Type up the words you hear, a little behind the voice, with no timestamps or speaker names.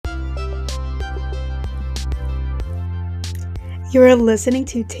You're listening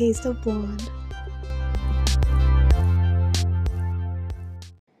to Taste of Blonde.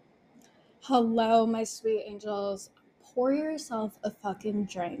 Hello, my sweet angels. Pour yourself a fucking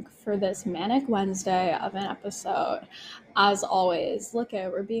drink for this Manic Wednesday of an episode. As always, look at,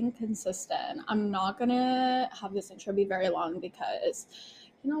 we're being consistent. I'm not gonna have this intro be very long because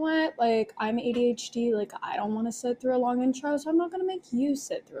you know what? Like, I'm ADHD. Like, I don't want to sit through a long intro, so I'm not going to make you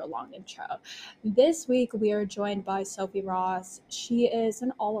sit through a long intro. This week, we are joined by Sophie Ross. She is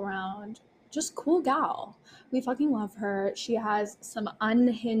an all-around, just cool gal. We fucking love her. She has some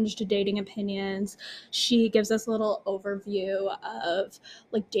unhinged dating opinions. She gives us a little overview of,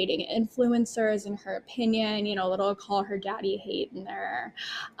 like, dating influencers in her opinion, you know, a little call her daddy hate in there.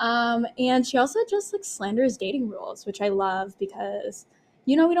 And she also just, like, slanders dating rules, which I love because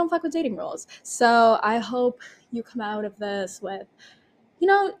you know we don't fuck with dating rules. So I hope you come out of this with, you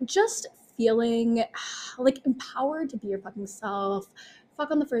know, just feeling like empowered to be your fucking self. Fuck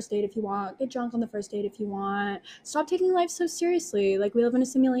on the first date if you want. Get drunk on the first date if you want. Stop taking life so seriously. Like, we live in a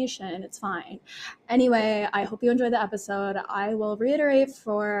simulation. It's fine. Anyway, I hope you enjoyed the episode. I will reiterate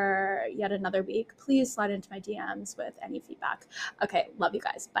for yet another week. Please slide into my DMs with any feedback. Okay, love you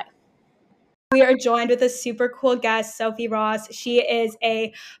guys. Bye. We are joined with a super cool guest, Sophie Ross. She is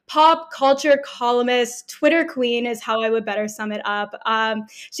a pop culture columnist, Twitter queen is how I would better sum it up.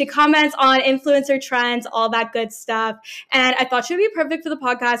 She comments on influencer trends, all that good stuff. And I thought she would be perfect for the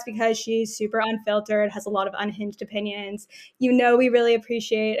podcast because she's super unfiltered, has a lot of unhinged opinions. You know, we really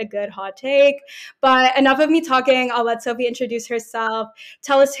appreciate a good hot take. But enough of me talking. I'll let Sophie introduce herself.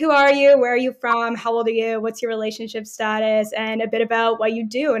 Tell us, who are you? Where are you from? How old are you? What's your relationship status? And a bit about what you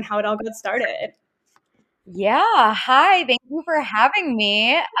do and how it all got started. Yeah, hi, thank you for having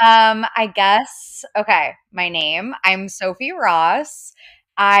me. I guess, okay, my name, I'm Sophie Ross.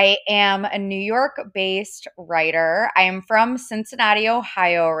 I am a New York-based writer. I am from Cincinnati,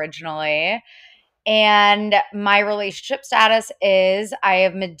 Ohio originally. And my relationship status is I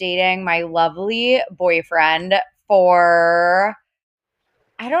have been dating my lovely boyfriend for,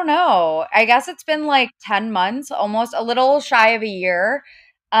 I don't know, I guess it's been like 10 months, almost a little shy of a year.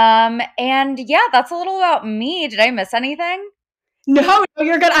 And yeah, that's a little about me. Did I miss anything? No,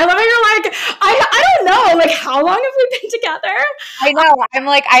 you're good. I love how you're like, I don't know, like, how long have we been together? I know. I'm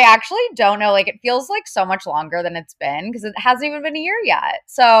like, I actually don't know. Like, it feels like so much longer than it's been because it hasn't even been a year yet.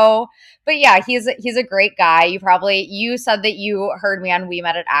 So, but yeah, he's a great guy. You said that you heard me on We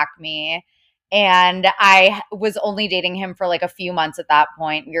Met at Acme, and I was only dating him for like a few months at that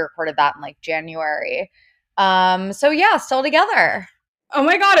point. We recorded that in like January. So yeah, still together. Oh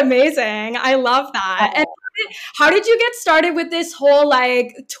my God, amazing. I love that. And how did you get started with this whole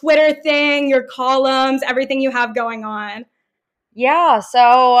like Twitter thing, your columns, everything you have going on? Yeah,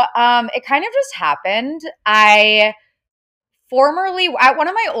 so it kind of just happened. I formerly at one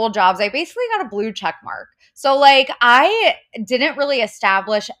of my old jobs, I basically got a blue check mark. So like I didn't really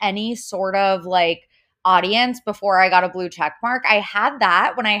establish any sort of like audience before I got a blue check mark. I had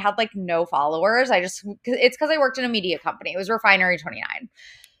that when I had like no followers. It's because I worked in a media company. It was Refinery 29.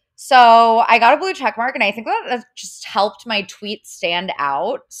 So I got a blue check mark, and I think that just helped my tweets stand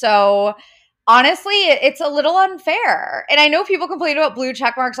out. So honestly, it's a little unfair. And I know people complain about blue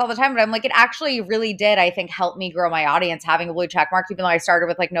check marks all the time, but I'm like, it actually really did, I think, help me grow my audience having a blue check mark. Even though I started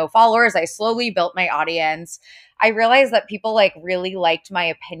with like no followers, I slowly built my audience. I realized that people like really liked my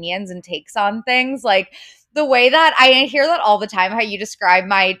opinions and takes on things. Like the way that I hear that all the time, how you describe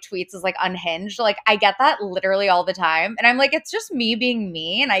my tweets as like unhinged. Like I get that literally all the time. And I'm like, it's just me being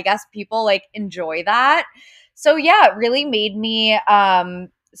me. And I guess people like enjoy that. So yeah, it really made me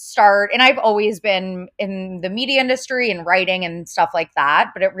start, and I've always been in the media industry and writing and stuff like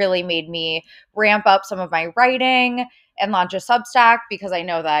that, but it really made me ramp up some of my writing and launch a Substack because I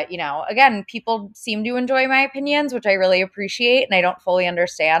know that, you know, again, people seem to enjoy my opinions, which I really appreciate and I don't fully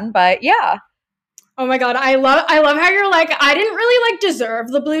understand, but yeah. Oh my God, I love how you're like, I didn't really like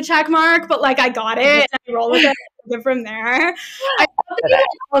deserve the blue check mark, but like I got it and I roll with it from there. I love that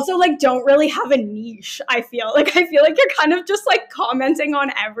you also like don't really have a niche. I feel like you're kind of just like commenting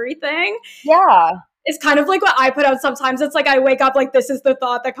on everything. Yeah. It's kind of like what I put out sometimes. It's like I wake up like this is the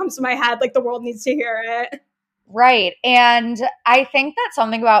thought that comes to my head, like the world needs to hear it. Right. And I think that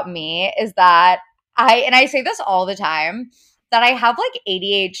something about me is that I say this all the time, that I have like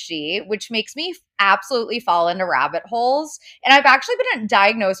ADHD, which makes me absolutely fall into rabbit holes. And I've actually been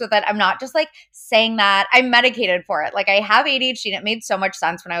diagnosed with it. I'm not just like saying that. I'm medicated for it. Like I have ADHD, and it made so much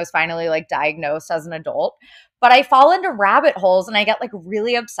sense when I was finally like diagnosed as an adult. but I fall into rabbit holes and I get like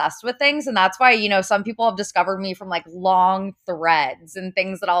really obsessed with things. And that's why, some people have discovered me from like long threads and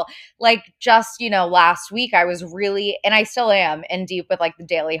things that I'll like just, last week I was really, and I still am in deep with like the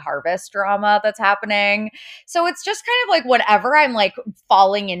Daily Harvest drama that's happening. So it's just kind of like whatever I'm like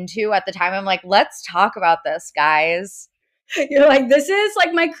falling into at the time, I'm like, let's talk about this, guys. You're like, this is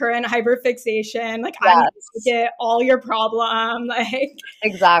like my current hyperfixation. Like, I'm gonna make Yes, it all your problem. Like,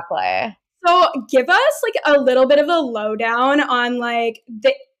 exactly. so give us like a little bit of a lowdown on like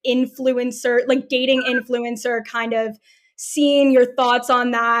the influencer, like dating influencer kind of scene, your thoughts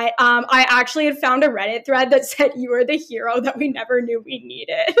on that. I actually had found a Reddit thread that said you were the hero that we never knew we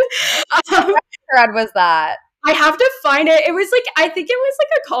needed. um, Thread was that? I have to find it. It was like, I think it was like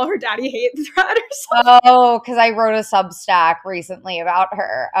a call her daddy hate thread or something. Oh, because I wrote a Substack recently about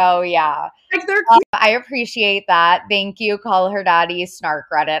her. Oh, yeah. Like they're I appreciate that. Thank you. Call her daddy snark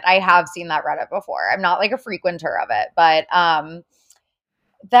Reddit. I have seen that Reddit before. I'm not like a frequenter of it, but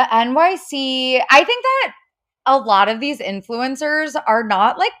the NYC, I think that a lot of these influencers are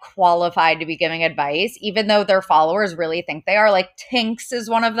not like qualified to be giving advice, even though their followers really think they are. Like Tinks is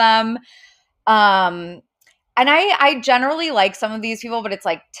one of them. Um, and I generally like some of these people, but it's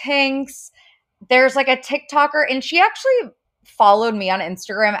like Tinks. There's like a TikToker, and she actually followed me on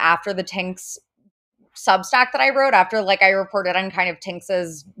Instagram after the Tinks Substack that I wrote, after like I reported on kind of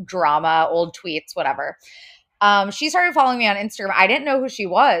Tinks's drama, old tweets, whatever. She started following me on Instagram. I didn't know who she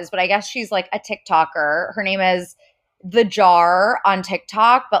was, but I guess she's like a TikToker. Her name is The Jar on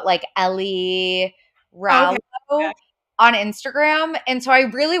TikTok, but like Ellie okay. Rallo on Instagram. And so I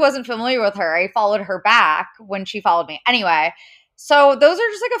really wasn't familiar with her. I followed her back when she followed me. Anyway, so those are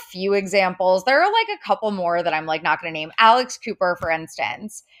just like a few examples. There are like a couple more that I'm like not going to name. Alex Cooper, for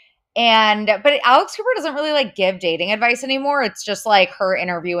instance. But Alex Cooper doesn't really like give dating advice anymore. It's just like her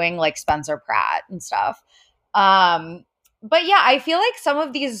interviewing like Spencer Pratt and stuff. But yeah, I feel like some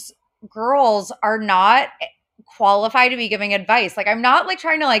of these girls are not qualified to be giving advice. Like I'm not like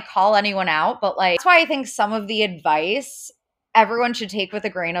trying to like call anyone out, but like that's why I think some of the advice everyone should take with a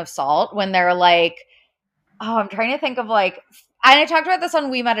grain of salt when they're like, oh, I'm trying to think of like, and I talked about this on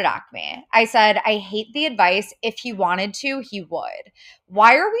We Met at Acme. I said, I hate the advice. If he wanted to, he would.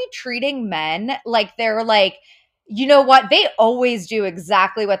 Why are we treating men like they're like, you know what? They always do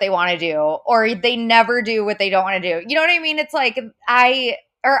exactly what they want to do, or they never do what they don't want to do. You know what I mean? It's like, I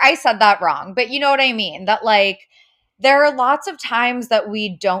said that wrong, but you know what I mean? That like, there are lots of times that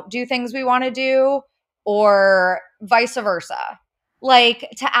we don't do things we want to do, or vice versa. Like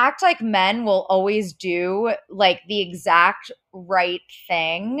to act like men will always do like the exact right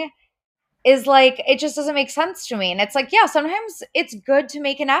thing is like, it just doesn't make sense to me. And it's like, yeah, sometimes it's good to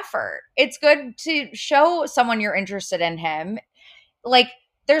make an effort. It's good to show someone you're interested in him. Like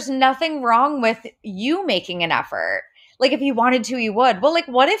there's nothing wrong with you making an effort. Like if he wanted to, he would. Well, like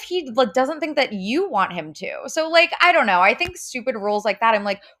what if he like doesn't think that you want him to? So like I don't know. I think stupid rules like that. I'm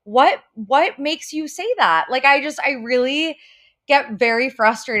like, what makes you say that? Like I really get very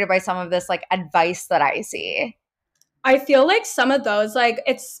frustrated by some of this like advice that I see. I feel like some of those, like,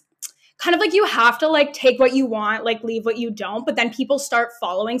 it's kind of like you have to like take what you want, like leave what you don't, but then people start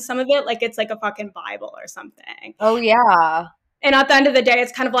following some of it like it's like a fucking Bible or something. Oh yeah. And at the end of the day,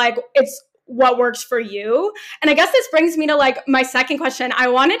 it's kind of like it's what works for you. And I guess this brings me to like my second question. I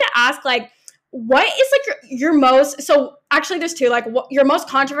wanted to ask like, what is like your most, so actually there's two, like what your most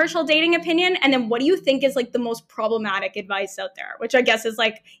controversial dating opinion, and then what do you think is like the most problematic advice out there, which I guess is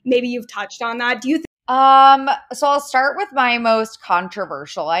like maybe you've touched on that. Do you So I'll start with my most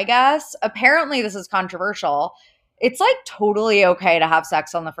controversial, I guess. Apparently this is controversial. It's like totally okay to have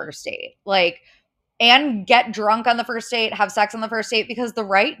sex on the first date. Like and get drunk on the first date, have sex on the first date, because the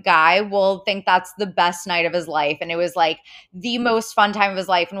right guy will think that's the best night of his life and it was like the most fun time of his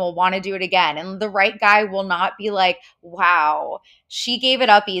life and will want to do it again. And the right guy will not be like, wow, she gave it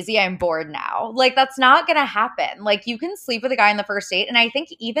up easy. I'm bored now. Like that's not going to happen. Like you can sleep with a guy on the first date. And I think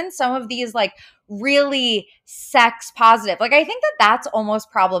even some of these like really sex positive, like I think that that's almost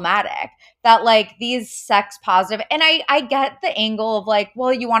problematic, that like these sex positive, and I get the angle of like,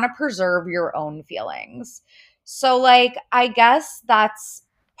 well, you want to preserve your own feelings. So like I guess that's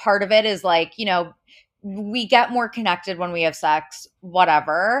part of it, is like, we get more connected when we have sex,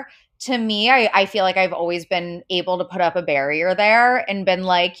 whatever. To me, I feel like I've always been able to put up a barrier there and been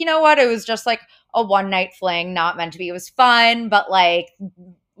like, you know what, it was just like a one night fling, not meant to be. It was fun, but like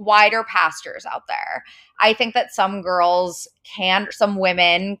wider pastures out there. I think that some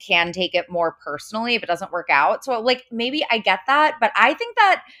women can take it more personally if it doesn't work out. So like maybe I get that, but I think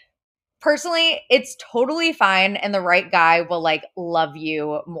that personally it's totally fine and the right guy will like love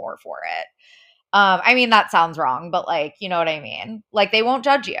you more for it. I mean, that sounds wrong, but like, you know what I mean? Like they won't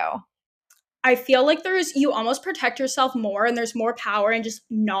judge you. I feel like you almost protect yourself more and there's more power in just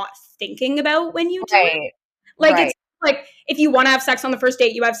not thinking about when you do it. Right. Like it's Right. like if you want to have sex on the first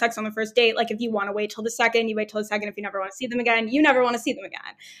date, you have sex on the first date. Like if you want to wait till the second, you wait till the second. If you never want to see them again, you never want to see them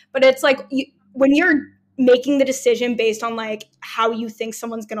again. But it's like when you're making the decision based on like how you think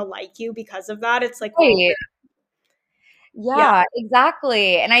someone's going to like you because of that, it's like, oh, Right. yeah. Yeah,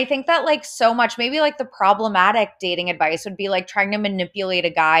 exactly. And I think that like so much, maybe like the problematic dating advice would be like trying to manipulate a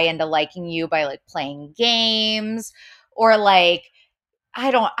guy into liking you by like playing games or like I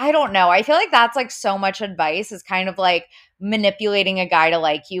don't know. I feel like that's like so much advice is kind of like manipulating a guy to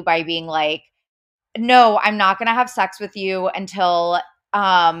like you by being like, no, I'm not going to have sex with you until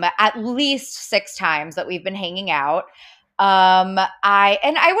at least 6 times that we've been hanging out.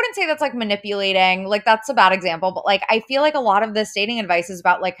 I wouldn't say that's like manipulating, like that's a bad example, but like I feel like a lot of this dating advice is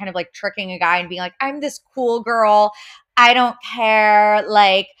about like kind of like tricking a guy and being like, I'm this cool girl. I don't care.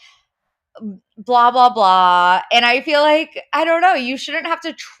 Like blah blah blah. And I feel like I don't know, you shouldn't have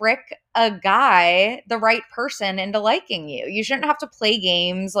to trick a guy, the right person, into liking you. You shouldn't have to play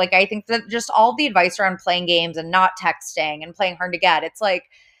games. Like I think that just all the advice around playing games and not texting and playing hard to get, it's like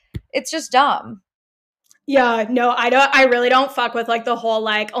it's just dumb. Yeah, no, I don't. I really don't fuck with like the whole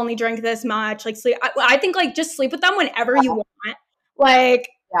like only drink this much. Like sleep. I think like just sleep with them whenever you want. Like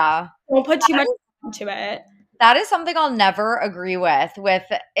Yeah. don't put too much into it. That is something I'll never agree with,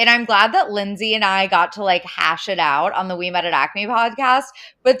 and I'm glad that Lindsay and I got to like hash it out on the We Met at Acme podcast.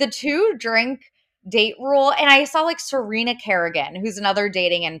 But the 2 drink date rule, and I saw like Serena Kerrigan, who's another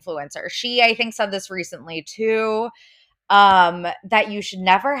dating influencer. She, I think, said this recently too, that you should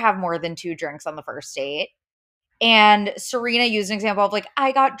never have more than 2 drinks on the first date. And Serena used an example of like,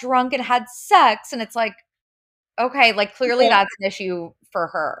 I got drunk and had sex, and it's like, okay, like clearly Yeah. that's an issue for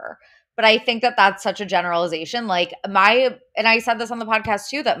her. But I think that that's such a generalization. Like and I said this on the podcast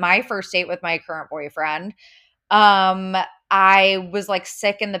too, that my first date with my current boyfriend, um, I was like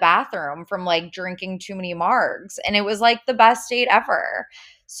sick in the bathroom from like drinking too many margs. And it was like the best date ever.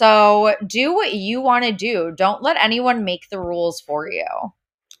 So do what you want to do. Don't let anyone make the rules for you.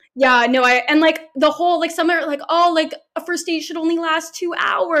 Yeah, no, and like the whole like some are like, oh, like a first date should only last 2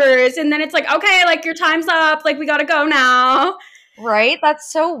 hours, and then it's like, okay, like your time's up, like we gotta go now. Right?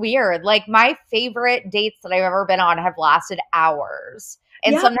 That's so weird. Like my favorite dates that I've ever been on have lasted hours.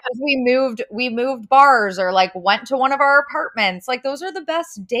 And Yeah, sometimes we moved bars or like went to one of our apartments. Like those are the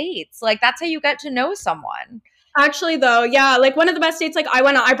best dates. Like that's how you get to know someone. actually though, yeah, like one of the best dates, like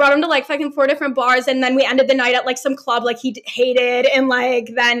I brought him to like fucking 4 different bars, and then we ended the night at like some club like he hated, and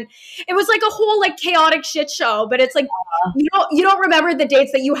like then it was like a whole like chaotic shit show. But it's like you don't remember the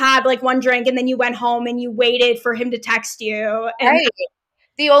dates that you had like one drink and then you went home and you waited for him to text you, and Right.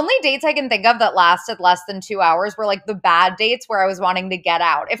 The only dates I can think of that lasted less than 2 hours were like the bad dates where I was wanting to get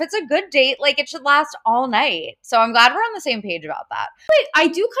out. If it's a good date, like it should last all night. So I'm glad we're on the same page about that. I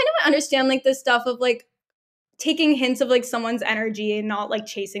do kind of understand like this stuff of like taking hints of like someone's energy and not like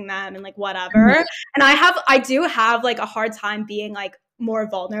chasing them and like whatever. And I do have like a hard time being like more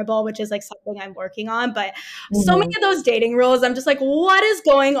vulnerable, which is like something I'm working on. But so many Mhm. of those dating rules, I'm just like, what is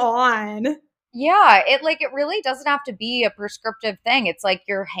going on? Yeah, it really doesn't have to be a prescriptive thing. It's like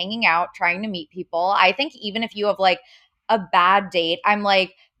you're hanging out, trying to meet people. I think even if you have like a bad date, I'm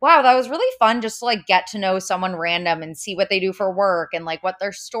like, wow, that was really fun just to like get to know someone random and see what they do for work and like what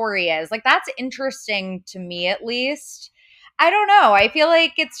their story is. Like that's interesting to me at least. I don't know. I feel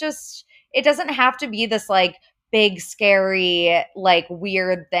like it's just it doesn't have to be this like big scary like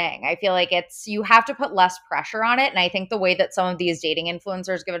weird thing. I feel like it's you have to put less pressure on it, and I think the way that some of these dating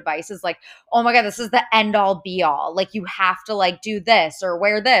influencers give advice is like, oh my God, this is the end all be all. Like you have to like do this or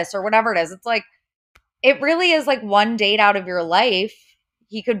wear this or whatever it is. It's like, it really is like one date out of your life.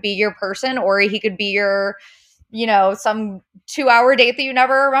 He could be your person or he could be your, some 2 hour date that you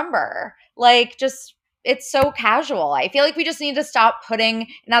never remember. Like just, it's so casual. I feel like we just need to stop putting, and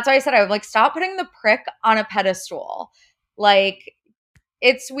that's why I said I would like stop putting the prick on a pedestal. Like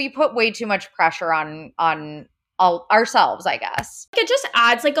we put way too much pressure on all ourselves, I guess. It just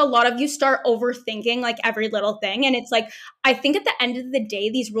adds like a lot of you start overthinking like every little thing. And it's like, I think at the end of the day,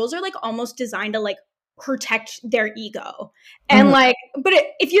 these rules are like almost designed to like protect their ego. And Mhm. like, but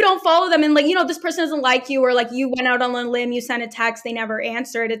if you don't follow them and like, this person doesn't like you, or like you went out on a limb, you sent a text, they never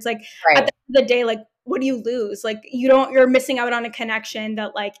answered. It's like at Right. the end of the day, like, what do you lose? Like, you're missing out on a connection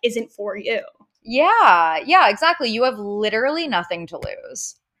that like isn't for you. Yeah. Yeah, exactly. You have literally nothing to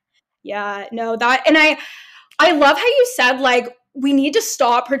lose. Yeah, no, and I love how you said like we need to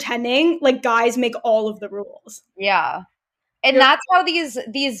stop pretending like guys make all of the rules. Yeah. And that's how these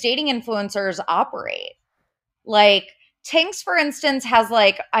dating influencers operate. Like Tinks, for instance, has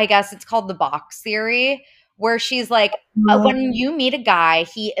like, I guess it's called the box theory, where she's like, when you meet a guy,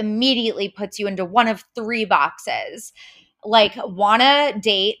 he immediately puts you into one of three boxes. Like, wanna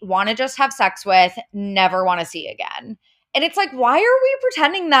date, wanna just have sex with, never wanna see again. And it's like, why are we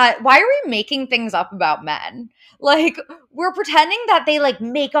pretending that? Why are we making things up about men? Like, we're pretending that they like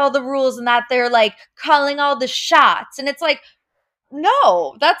make all the rules and that they're like calling all the shots. And it's like,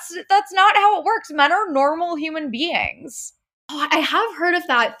 no, that's not how it works. Men are normal human beings. Oh, I have heard of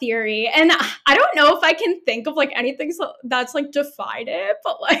that theory, and I don't know if I can think of like anything that's like defied it,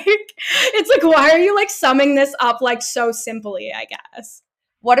 but like it's like, why are you like summing this up like so simply, I guess.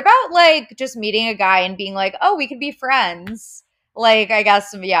 What about like just meeting a guy and being like, oh, we could be friends? Like, I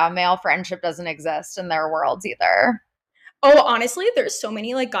guess, yeah, male friendship doesn't exist in their worlds either. Oh, honestly, there's so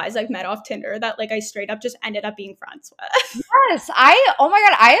many like guys I've met off Tinder that like I straight up just ended up being friends with. Yes, oh my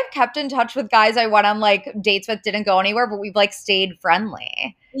God, I have kept in touch with guys I went on like dates with, didn't go anywhere, but we've like stayed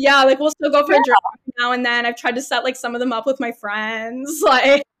friendly. Yeah, like we'll still go for Yeah. a drink now and then. I've tried to set like some of them up with my friends.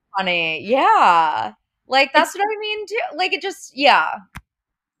 Like, Funny. Yeah. Like, that's what I mean too. Like, it just, yeah.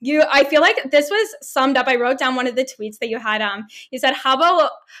 I feel like this was summed up. I wrote down one of the tweets that you had. You said, how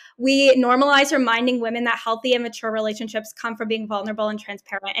about we normalize reminding women that healthy and mature relationships come from being vulnerable and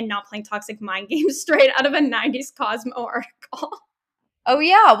transparent and not playing toxic mind games, straight out of a 90s Cosmo article. Oh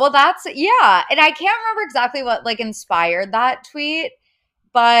yeah. Well, that's, yeah. And I can't remember exactly what like inspired that tweet,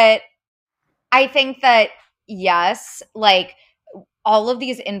 but I think that yes, like all of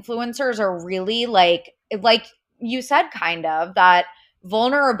these influencers are really like you said, kind of that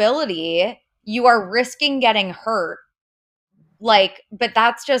vulnerability, you are risking getting hurt. Like, but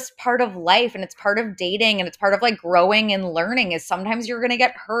that's just part of life, and it's part of dating, and it's part of like growing and learning. Is sometimes you're gonna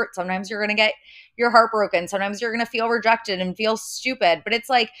get hurt, sometimes you're gonna get your heart broken, sometimes you're gonna feel rejected and feel stupid. But it's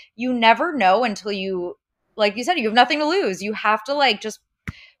like you never know until you, like you said, you have nothing to lose. You have to like just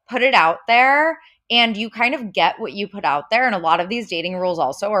put it out there, and you kind of get what you put out there. And a lot of these dating rules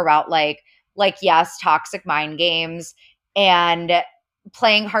also are about like yes, toxic mind games and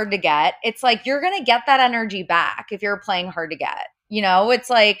playing hard to get. It's like you're going to get that energy back if you're playing hard to get. You know, it's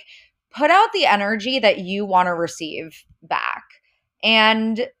like put out the energy that you want to receive back.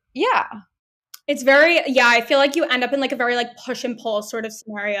 And yeah. It's very, yeah, I feel like you end up in like a very like push and pull sort of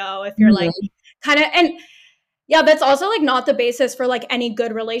scenario if you're like kind of, and yeah, that's also like not the basis for like any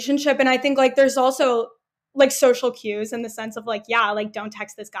good relationship. And I think like there's also like social cues in the sense of like, yeah, like don't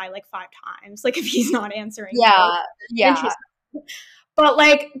text this guy like 5 times, like if he's not answering. Yeah. Yeah. But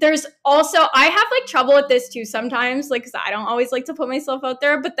like there's also, I have like trouble with this too sometimes, like because I don't always like to put myself out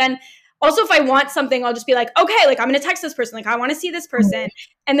there. But then also if I want something, I'll just be like, okay, like I'm gonna text this person, like I want to see this person.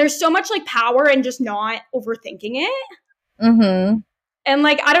 And there's so much like power in just not overthinking it. Mm-hmm. And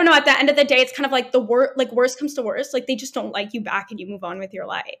like I don't know, at the end of the day, it's kind of like the worst comes to worst, like they just don't like you back and you move on with your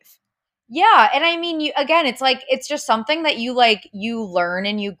life. Yeah, and I mean, you again, it's like it's just something that you learn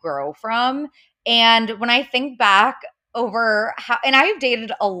and you grow from. And when I think back over how, and I've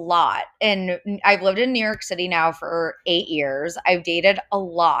dated a lot, and I've lived in New York City now for 8 years. I've dated a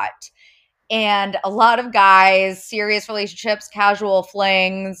lot, and a lot of guys, serious relationships, casual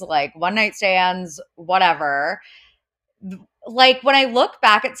flings, like one night stands, whatever. Like when I look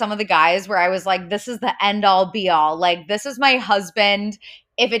back at some of the guys where I was like, this is the end all be all, like this is my husband.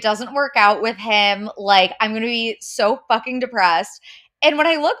 If it doesn't work out with him, like I'm going to be so fucking depressed. And when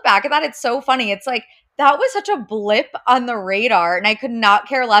I look back at that, it's so funny. It's like, that was such a blip on the radar, and I could not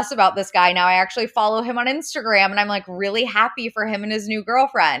care less about this guy. Now I actually follow him on Instagram, and I'm like really happy for him and his new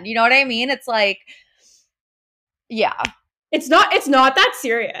girlfriend. You know what I mean? It's like, yeah. It's not that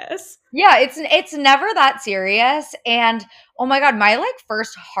serious. Yeah, it's never that serious. And oh my God, my like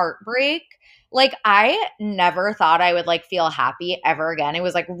first heartbreak, like I never thought I would like feel happy ever again. It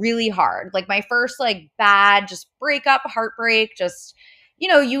was like really hard. Like my first like bad just breakup, heartbreak, just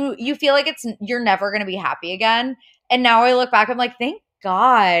you feel like you're never going to be happy again. And now I look back, I'm like, thank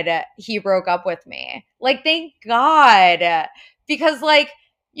God he broke up with me. Like thank God. Because like,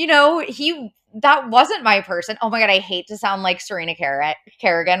 he that wasn't my person. Oh my God, I hate to sound like Serena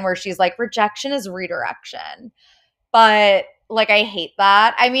Kerrigan, where she's like, rejection is redirection. But like, I hate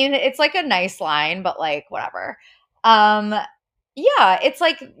that. I mean, it's like a nice line, but like, whatever. Um, yeah, it's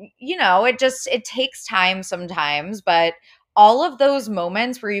like, it takes time sometimes, but all of those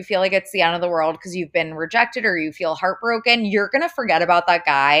moments where you feel like it's the end of the world because you've been rejected or you feel heartbroken, you're going to forget about that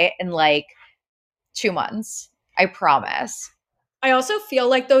guy in like 2 months. I promise. I also feel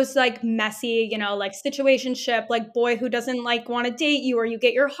like those like messy, you know, like situationship, like boy who doesn't like want to date you or you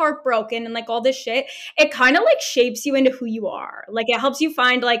get your heart broken and like all this shit, it kind of like shapes you into who you are. Like it helps you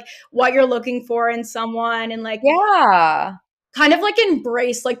find like what you're looking for in someone and like Yeah. kind of like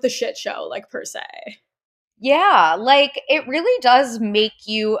embrace like the shit show, like per se. Yeah, like it really does make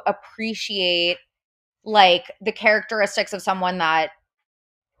you appreciate like the characteristics of someone that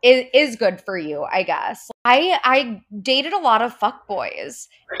is good for you, I guess. I dated a lot of fuck boys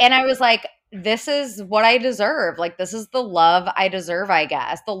and I was like, this is what I deserve. Like this is the love I deserve, I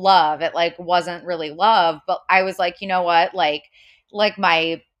guess. The love, it like wasn't really love, but I was like, you know what? Like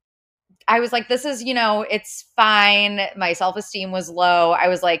my I was like, this is, it's fine. My self-esteem was low. I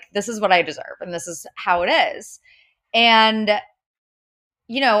was like, this is what I deserve and this is how it is. And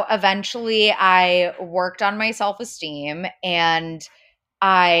eventually I worked on my self-esteem and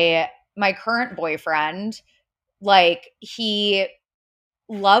my current boyfriend, like, he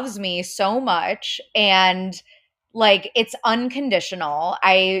loves me so much and like it's unconditional.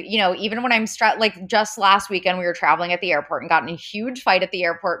 Even when I'm stressed, like just last weekend, we were traveling at the airport and got in a huge fight at the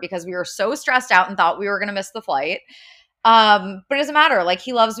airport because we were so stressed out and thought we were going to miss the flight. But it doesn't matter. Like,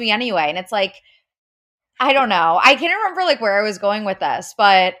 he loves me anyway. And it's like, I don't know. I can't remember like where I was going with this,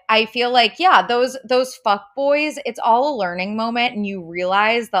 but I feel like, yeah, those fuck boys, it's all a learning moment and you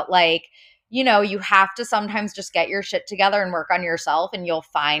realize that like, you have to sometimes just get your shit together and work on yourself and you'll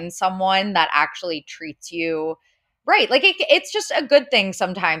find someone that actually treats you right. Like it's just a good thing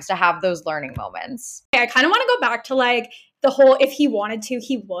sometimes to have those learning moments. I kind of want to go back to like the whole if he wanted to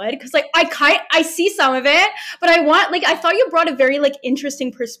he would, because like I see some of it, but I thought you brought a very like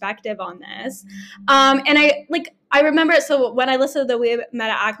interesting perspective on this, and I remember it. So when I listened to the We Met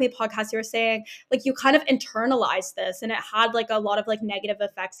at Acme podcast, you were saying like you kind of internalized this and it had like a lot of like negative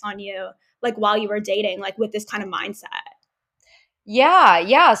effects on you like while you were dating, like with this kind of mindset. Yeah,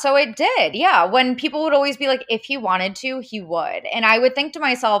 yeah. So it did. Yeah. When people would always be like, if he wanted to, he would. And I would think to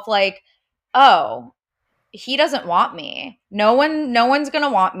myself, like, oh, he doesn't want me. No one's going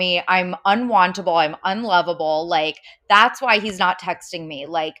to want me. I'm unwantable. I'm unlovable. Like, that's why he's not texting me.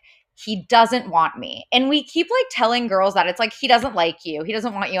 Like, he doesn't want me. And we keep like telling girls that it's like, he doesn't like you. He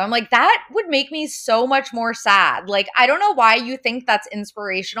doesn't want you. I'm like, that would make me so much more sad. Like, I don't know why you think that's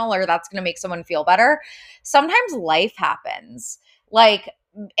inspirational or that's going to make someone feel better. Sometimes life happens. Like,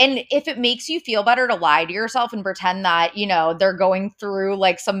 and if it makes you feel better to lie to yourself and pretend that, they're going through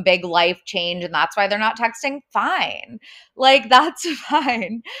like some big life change and that's why they're not texting, fine. Like, that's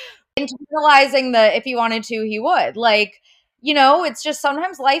fine. Internalizing the if he wanted to, he would. Like, it's just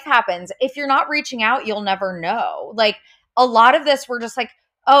sometimes life happens. If you're not reaching out, you'll never know. Like, a lot of this, we're just like,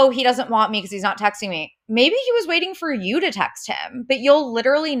 oh, he doesn't want me because he's not texting me. Maybe he was waiting for you to text him, but you'll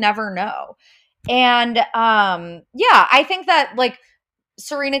literally never know. And yeah, I think that like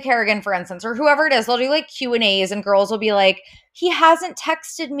Serena Kerrigan, for instance, or whoever it is, they'll do like Q&As and girls will be like, he hasn't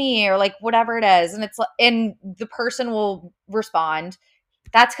texted me or like whatever it is. And the person will respond,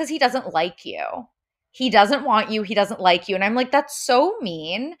 that's because he doesn't like you. He doesn't want you. He doesn't like you. And I'm like, that's so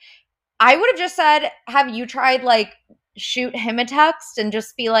mean. I would have just said, have you tried like shoot him a text and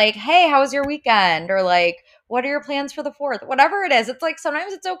just be like, hey, how was your weekend? Or like, what are your plans for the 4th? Whatever it is. It's like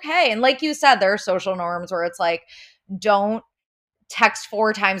sometimes it's okay. And like you said, there are social norms where it's like, don't text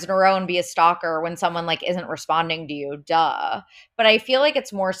 4 times in a row and be a stalker when someone like isn't responding to you. Duh. But I feel like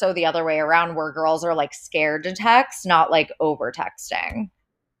it's more so the other way around where girls are like scared to text, not like over texting.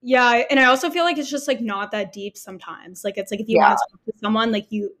 Yeah, and I also feel like it's just like not that deep sometimes. Like it's like if you Yeah. want to talk to someone, like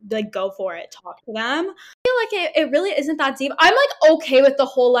you like go for it, talk to them. I feel like it really isn't that deep. I'm like okay with the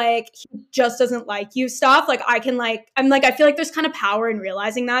whole like he just doesn't like you stuff. Like I'm like I feel like there's kind of power in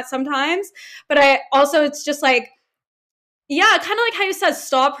realizing that sometimes. But I also it's just like yeah, kind of like how you said,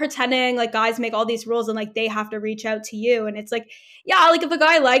 stop pretending like guys make all these rules and like they have to reach out to you. And it's like, yeah, like if a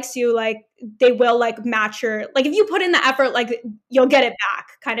guy likes you, like they will like match your, like if you put in the effort, like you'll get it back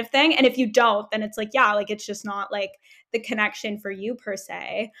kind of thing. And if you don't, then it's like, yeah, like it's just not like the connection for you per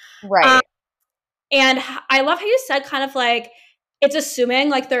se. Um, Right. and I love how you said kind of like, it's assuming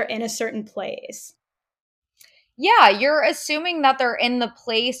like they're in a certain place. Yeah, you're assuming that they're in the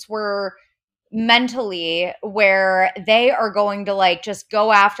place where mentally where they are going to like just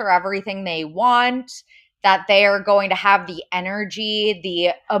go after everything they want, that they are going to have the energy,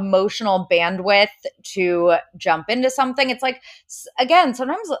 the emotional bandwidth to jump into something. It's like, again,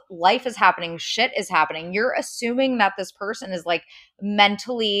 sometimes life is happening, shit is happening. You're assuming that this person is like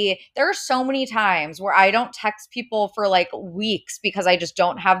mentally, there are so many times where I don't text people for like weeks because I just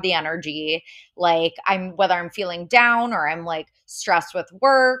don't have the energy. Like, whether I'm feeling down or I'm like stressed with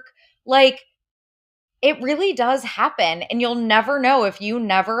work. Like, it really does happen. And you'll never know if you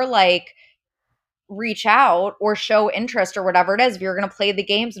never like reach out or show interest or whatever it is. If you're going to play the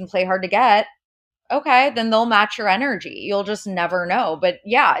games and play hard to get, okay, then they'll match your energy. You'll just never know. But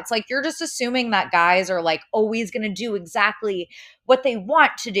yeah, it's like you're just assuming that guys are like always going to do exactly what they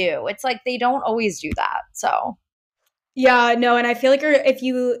want to do. It's like they don't always do that. So, Yeah, no, and I feel like if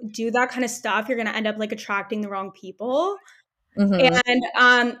you do that kind of stuff, you're gonna end up like attracting the wrong people. mhm.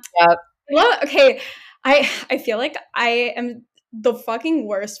 And Yep. well, okay, I feel like I am the fucking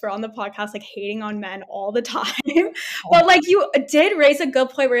worst for on the podcast, like hating on men all the time. But like you did raise a good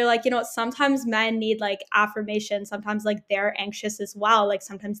point where you're like, you know, sometimes men need like affirmation. Sometimes like they're anxious as well. Like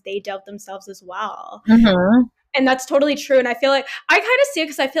sometimes they doubt themselves as well. Mhm. And that's totally true. And I feel like I kind of see it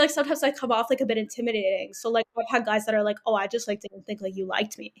because I feel like sometimes I come off like a bit intimidating. So like I've had guys that are like, oh, I just like didn't think like you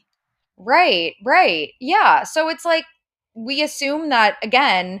liked me. Right, right. Yeah. So it's like we assume that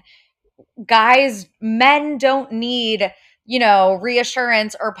again, men don't need,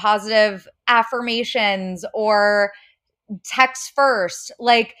 reassurance or positive affirmations or text first.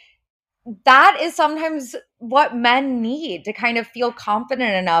 Like that is sometimes what men need to kind of feel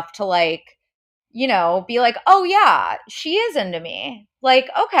confident enough to like, be like, oh yeah, she is into me. Like,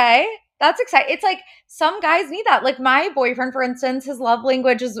 okay, that's exciting. It's like some guys need that. Like my boyfriend, for instance, his love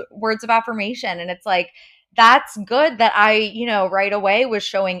language is words of affirmation. And it's like, that's good that I, right away was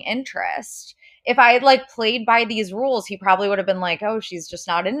showing interest. If I had like played by these rules, he probably would have been like, oh, she's just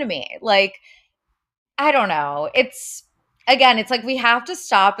not into me. Like, I don't know. It's like we have to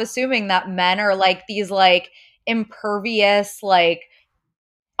stop assuming that men are like these like impervious, like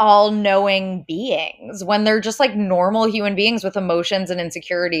all knowing beings when they're just like normal human beings with emotions and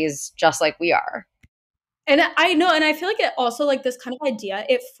insecurities, just like we are. And I know, and I feel like it also like this kind of idea,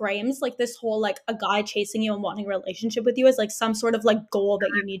 it frames like this whole like a guy chasing you and wanting a relationship with you as like some sort of like goal that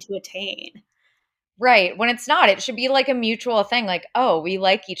you need to attain. Right. When it's not, it should be like a mutual thing. Like, oh, we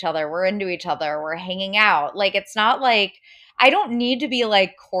like each other. We're into each other. We're hanging out. Like, it's not like I don't need to be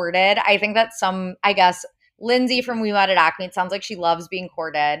like courted. I think that I guess, Lindsay from We Met at Acme, it sounds like she loves being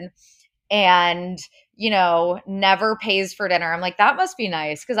courted and, never pays for dinner. I'm like, that must be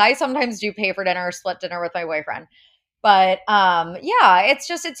nice because I sometimes do pay for dinner or split dinner with my boyfriend. But yeah,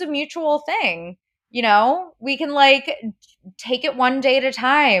 it's a mutual thing. We can like take it one day at a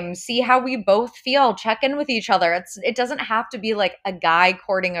time, see how we both feel, check in with each other. It doesn't have to be like a guy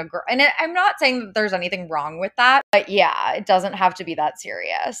courting a girl. And I'm not saying that there's anything wrong with that, but yeah, it doesn't have to be that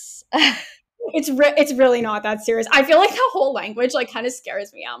serious. It's really not that serious. I feel like the whole language like kind of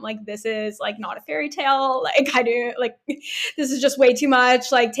scares me. I'm like, this is like not a fairy tale. Like I do like this is just way too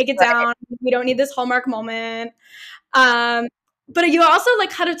much. Like take it Right. down. We don't need this Hallmark moment. Um, but you also like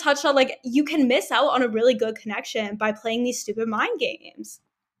kind of touched on like you can miss out on a really good connection by playing these stupid mind games.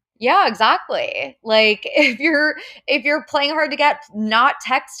 Yeah, exactly. Like if you're playing hard to get, not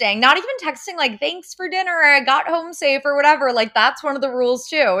texting, not even texting like thanks for dinner, or I got home safe or whatever, like that's one of the rules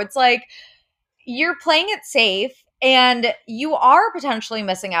too. It's like you're playing it safe and you are potentially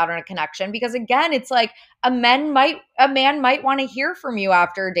missing out on a connection because again, it's like a man might want to hear from you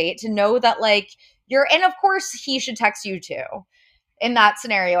after a date to know that like and of course he should text you too. In that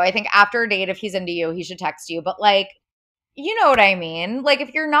scenario, I think after a date if he's into you, he should text you, but like you know what I mean? Like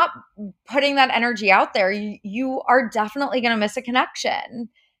if you're not putting that energy out there, you are definitely going to miss a connection.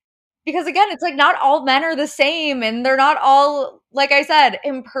 Because again, it's like not all men are the same and they're not all, like I said,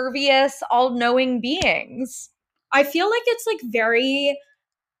 impervious, all knowing beings. I feel like it's like very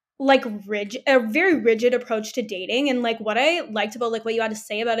like rigid, a very rigid approach to dating. And like what I liked about like what you had to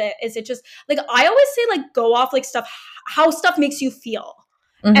say about it is it just like I always say like go off like stuff, how stuff makes you feel,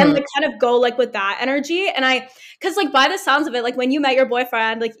 and Hmm. like kind of go like with that energy. And because like by the sounds of it, like when you met your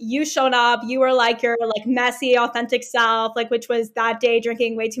boyfriend, like you showed up, you were like your like messy authentic self, like which was that day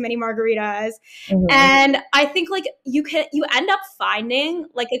drinking way too many margaritas. Hmm. And I think like you end up finding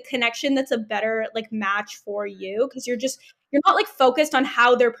like a connection that's a better like match for you because you're not like focused on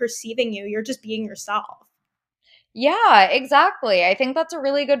how they're perceiving you, you're just being yourself. Yeah, exactly. I think that's a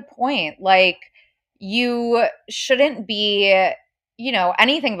really good point. Like, you shouldn't be,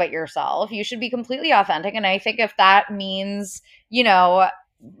 anything but yourself. You should be completely authentic. And I think if that means,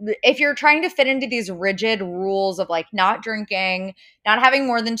 if you're trying to fit into these rigid rules of like not drinking, not having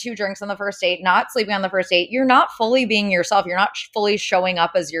more than two drinks on the first date, not sleeping on the first date, you're not fully being yourself. You're not fully showing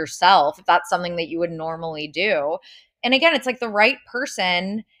up as yourself if that's something that you would normally do. And again, it's like the right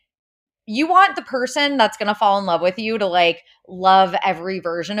person, you want the person that's going to fall in love with you to like love every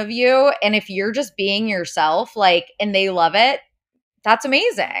version of you. And if you're just being yourself, like, and they love it, that's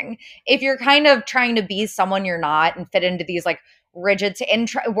amazing. If you're kind of trying to be someone you're not and fit into these like rigid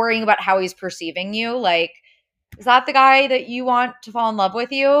and worrying about how he's perceiving you. Like, is that the guy that you want to fall in love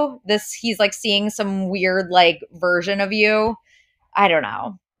with you? He's like seeing some weird like version of you. I don't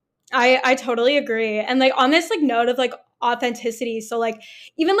know. I totally agree. And like on this like note of like authenticity, so like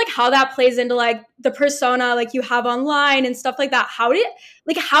even like how that plays into like the persona like you have online and stuff like that. How have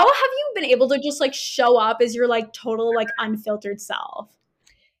you been able to just like show up as your like total like unfiltered self?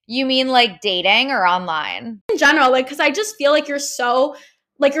 You mean like dating or online? In general, like, because I just feel like you're so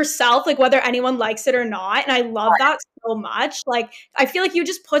like yourself, like whether anyone likes it or not. And I love that so much. Like, I feel like you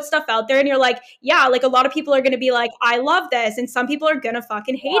just put stuff out there and you're like, yeah, like a lot of people are going to be like, I love this. And some people are going to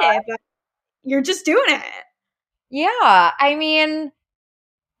fucking hate it, but you're just doing it. Yeah. I mean,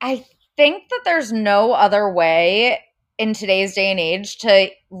 I think that there's no other way in today's day and age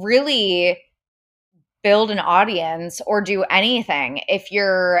to really build an audience or do anything if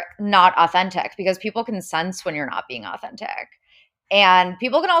you're not authentic, because people can sense when you're not being authentic. And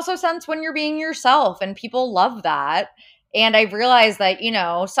people can also sense when you're being yourself, and people love that. And I've realized that,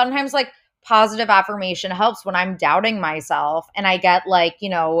 sometimes like positive affirmation helps when I'm doubting myself and I get like,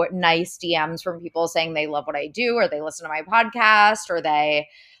 nice DMs from people saying they love what I do, or they listen to my podcast, or they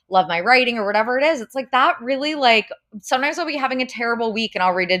love my writing, or whatever it is. It's like that really, like, sometimes I'll be having a terrible week and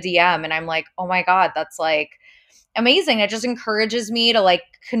I'll read a DM and I'm like, oh my God, that's like amazing. It just encourages me to like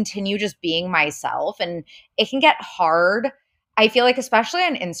continue just being myself. And it can get hard, I feel like, especially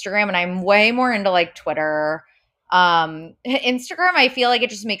on Instagram, and I'm way more into like Twitter. Instagram, I feel like it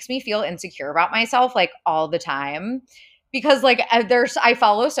just makes me feel insecure about myself like all the time, because like I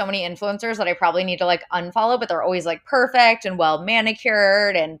follow so many influencers that I probably need to like unfollow, but they're always like perfect and well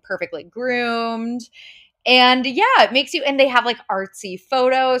manicured and perfectly groomed. And yeah, it makes you, and they have like artsy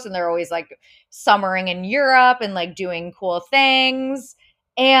photos and they're always like summering in Europe and like doing cool things.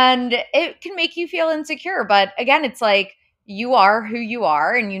 And it can make you feel insecure. But again, it's like you are who you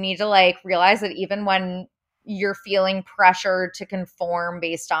are, and you need to like realize that even when you're feeling pressure to conform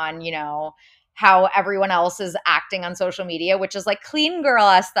based on, how everyone else is acting on social media, which is like clean girl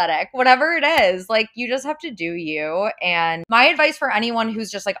aesthetic, whatever it is, like you just have to do you. And my advice for anyone who's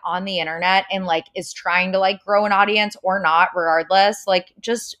just like on the internet and like is trying to like grow an audience or not, regardless, like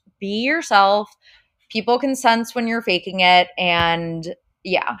just be yourself. People can sense when you're faking it. And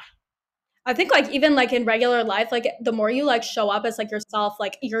yeah. I think like even like in regular life, like the more you like show up as like yourself,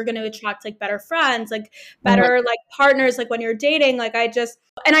 like you're going to attract like better friends, like better like partners, like when you're dating. And I guess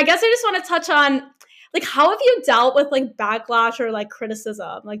I just want to touch on like how have you dealt with like backlash or like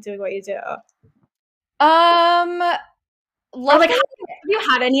criticism, like doing what you do? Um, Or like luckily, have you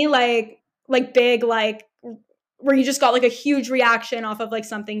had any like big like where you just got like a huge reaction off of like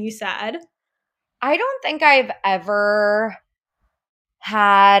something you said? I don't think I've ever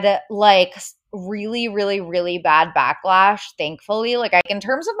had like really, really, really bad backlash, thankfully. Like in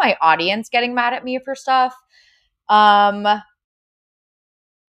terms of my audience getting mad at me for stuff, um,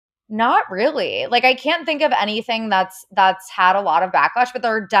 not really. Like I can't think of anything that's had a lot of backlash, but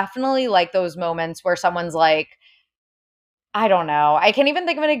there are definitely like those moments where someone's like, I don't know. I can't even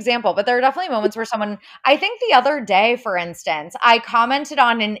think of an example, but there are definitely moments where I think the other day, for instance, I commented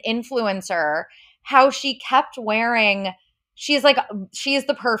on an influencer, how she kept wearing, she's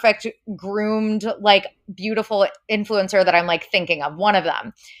the perfect groomed, like beautiful influencer that I'm like thinking of, one of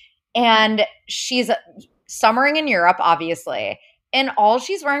them. And she's summering in Europe, obviously. And all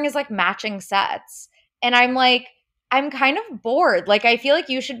she's wearing is like matching sets. And I'm like, I'm kind of bored. Like, I feel like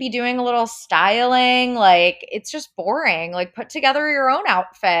you should be doing a little styling. Like, it's just boring. Like, put together your own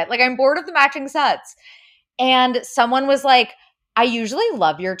outfit. Like, I'm bored of the matching sets. And someone was like, I usually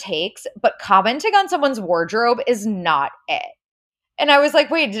love your takes, but commenting on someone's wardrobe is not it. And I was like,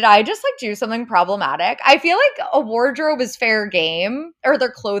 wait, did I just like do something problematic? I feel like a wardrobe is fair game, or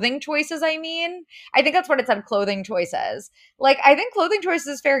their clothing choices. I mean, I think that's what it said, clothing choices. Like, I think clothing choices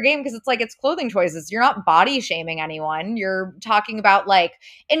is fair game because it's like, it's clothing choices. You're not body shaming anyone. You're talking about like,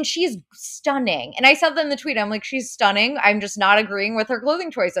 and she's stunning. And I said that in the tweet. I'm like, she's stunning. I'm just not agreeing with her clothing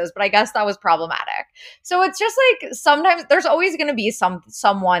choices, but I guess that was problematic. So it's just like, sometimes there's always going to be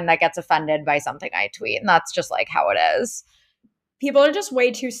someone that gets offended by something I tweet. And that's just like how it is. People are just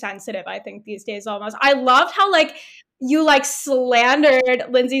way too sensitive, I think, these days almost. I loved how like you like slandered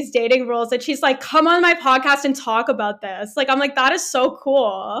Lindsay's dating rules, that she's like, come on my podcast and talk about this. Like, I'm like, that is so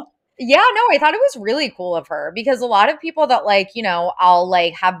cool. Yeah, no, I thought it was really cool of her, because a lot of people that like, I'll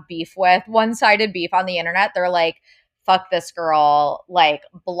like have beef with, one-sided beef on the internet, they're like, fuck this girl, like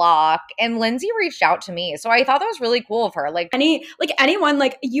block. And Lindsay reached out to me. So I thought that was really cool of her. Like Anyone,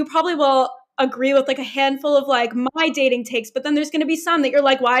 like you probably will agree with like a handful of like my dating takes, but then there's going to be some that you're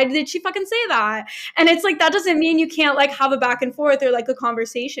like, why did she fucking say that? And it's like, that doesn't mean you can't like have a back and forth or like a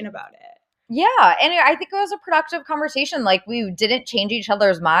conversation about it. Yeah, and I think it was a productive conversation. Like, we didn't change each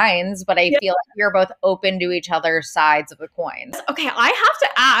other's minds, but I Yeah. feel like we were both open to each other's sides of the coin. Okay, I have to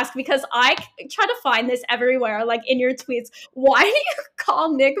ask because I try to find this everywhere, like in your tweets. Why do you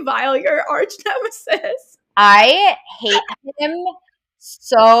call Nick Vile your arch nemesis? I hate him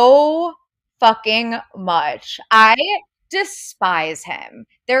so fucking much. I despise him.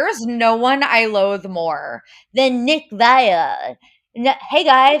 There is no one I loathe more than Nick Vile. Hey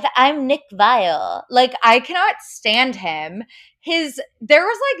guys, I'm Nick Vile. Like, I cannot stand him. There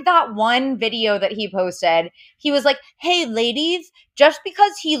was like that one video that he posted. He was like, "Hey ladies, just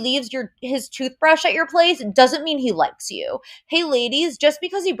because he leaves his toothbrush at your place doesn't mean he likes you. Hey ladies, just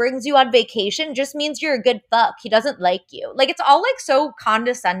because he brings you on vacation just means you're a good fuck. He doesn't like you." Like, it's all like so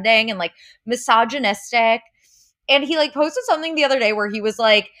condescending and like misogynistic. And he like posted something the other day where he was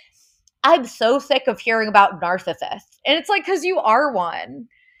like, "I'm so sick of hearing about narcissists." And it's like, because you are one.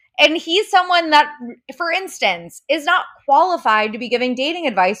 And he's someone that, for instance, is not qualified to be giving dating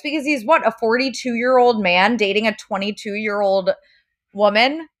advice because he's what, a 42-year-old man dating a 22-year-old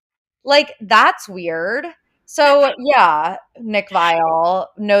woman? Like, that's weird. So, yeah, Nick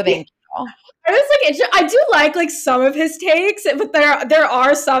Vile, no thank you. I was like, I do like some of his takes, but there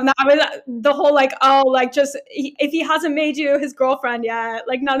are some that I was the whole like, oh, like just if he hasn't made you his girlfriend yet,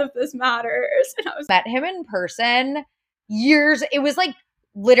 like none of this matters. And I was Met him in person it was like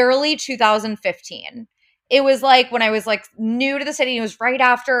literally 2015. It was like when I was like new to the city. It was right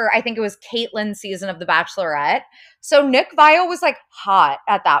after, I think it was Caitlyn's season of The Bachelorette. So Nick Vile was like hot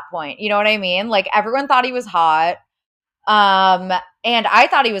at that point. You know what I mean? Like, everyone thought he was hot. And I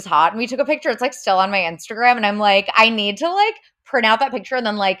thought he was hot, and we took a picture. It's like still on my Instagram, and I'm like, I need to like print out that picture and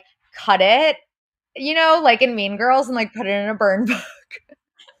then like cut it, like in Mean Girls, and like put it in a burn book.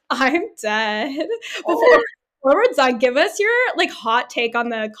 I'm dead. Before we're done, give us your like hot take on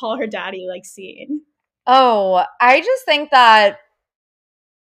the call her daddy like scene. Oh, I just think that,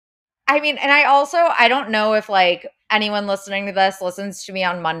 I mean, and I don't know if like anyone listening to this listens to me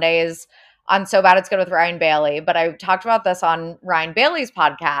on Mondays on So Bad It's Good with Ryan Bailey, but I talked about this on Ryan Bailey's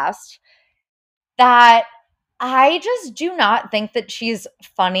podcast, that I just do not think that she's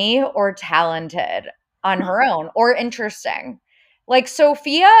funny or talented on her own or interesting. Like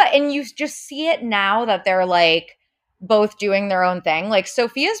Sophia, and you just see it now that they're like both doing their own thing. Like,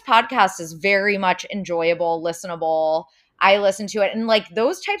 Sophia's podcast is very much enjoyable, listenable. I listen to it, and like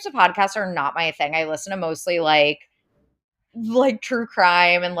those types of podcasts are not my thing. I listen to mostly like true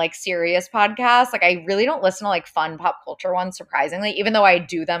crime and like serious podcasts. Like, I really don't listen to like fun pop culture ones, surprisingly, even though I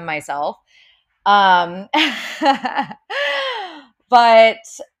do them myself. Um but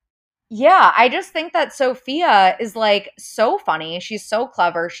yeah, I just think that Sophia is like so funny. She's so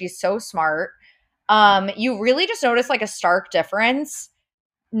clever, she's so smart. You really just notice like a stark difference,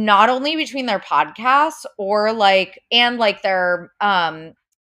 not only between their podcasts or like and like their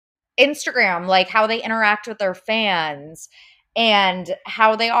Instagram, like how they interact with their fans and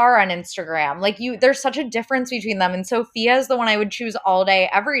how they are on Instagram. Like, there's such a difference between them. And Sophia is the one I would choose all day,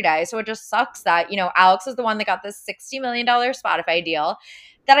 every day. So it just sucks that, Alex is the one that got this $60 million Spotify deal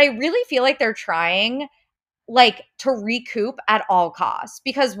that I really feel like they're trying like to recoup at all costs.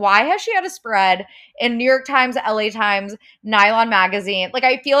 Because why has she had a spread in New York Times, LA Times, Nylon Magazine? Like,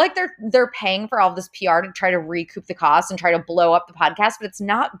 I feel like they're paying for all this PR to try to recoup the costs and try to blow up the podcast, but it's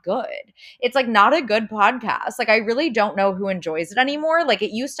not good. It's like not a good podcast. Like, I really don't know who enjoys it anymore. Like,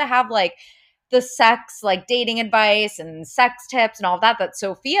 it used to have like the sex, like dating advice and sex tips and all of that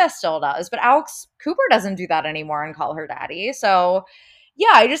Sophia still does, but Alex Cooper doesn't do that anymore and call her daddy. So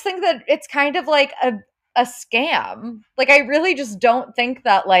yeah, I just think that it's kind of like a scam. Like, I really just don't think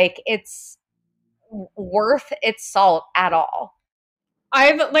that like it's worth its salt at all.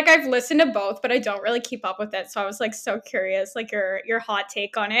 I've listened to both, but I don't really keep up with it. So I was like so curious, like your hot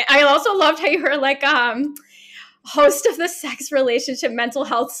take on it. I also loved how you were like host of the sex relationship mental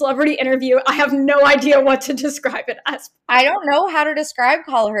health celebrity interview. I have no idea what to describe it as. I don't know how to describe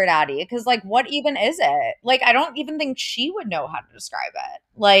Call Her Daddy, because like what even is it? Like, I don't even think she would know how to describe it.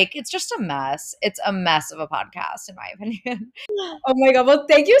 Like, it's just a mess. It's a mess of a podcast, in my opinion. Oh my god. Well,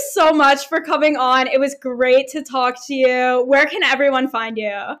 thank you so much for coming on. It was great to talk to you. Where can everyone find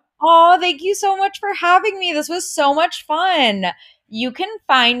you? Oh, thank you so much for having me. This was so much fun. You can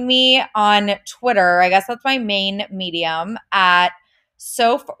find me on Twitter. I guess that's my main medium, at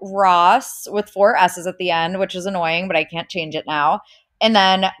Soph Ross with 4 S's at the end, which is annoying, but I can't change it now. And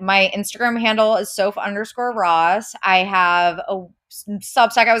then my Instagram handle is Soph_Ross. I have a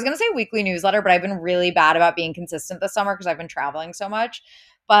Substack. I was going to say weekly newsletter, but I've been really bad about being consistent this summer because I've been traveling so much.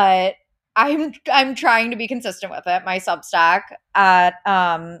 But I'm trying to be consistent with it. My Substack at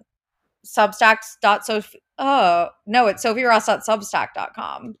substacks.sophie. Oh, no, it's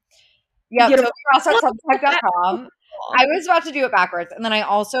sophieross.substack.com. Yep, Beautiful. sophieross.substack.com. I was about to do it backwards. And then I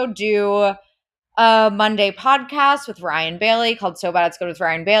also do a Monday podcast with Ryan Bailey called So Bad It's Good with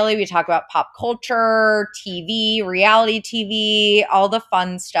Ryan Bailey. We talk about pop culture, TV, reality TV, all the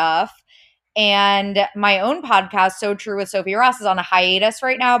fun stuff. And my own podcast, So True with Sophie Ross, is on a hiatus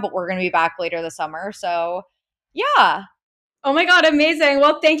right now, but we're going to be back later this summer. So, yeah. Oh my God, amazing.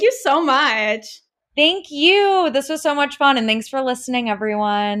 Well, thank you so much. Thank you. This was so much fun. And thanks for listening,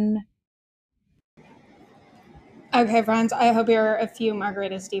 everyone. Okay, friends, I hope you're a few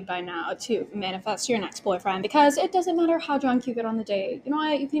margaritas deep by now to manifest your next boyfriend, because it doesn't matter how drunk you get on the date. You know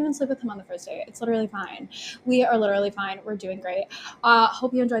what? You can even sleep with him on the first date. It's literally fine. We are literally fine. We're doing great.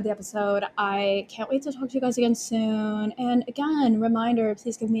 Hope you enjoyed the episode. I can't wait to talk to you guys again soon. And again, reminder,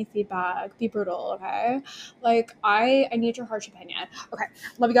 please give me feedback. Be brutal, okay? Like, I need your harsh opinion. Okay,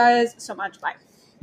 love you guys so much. Bye.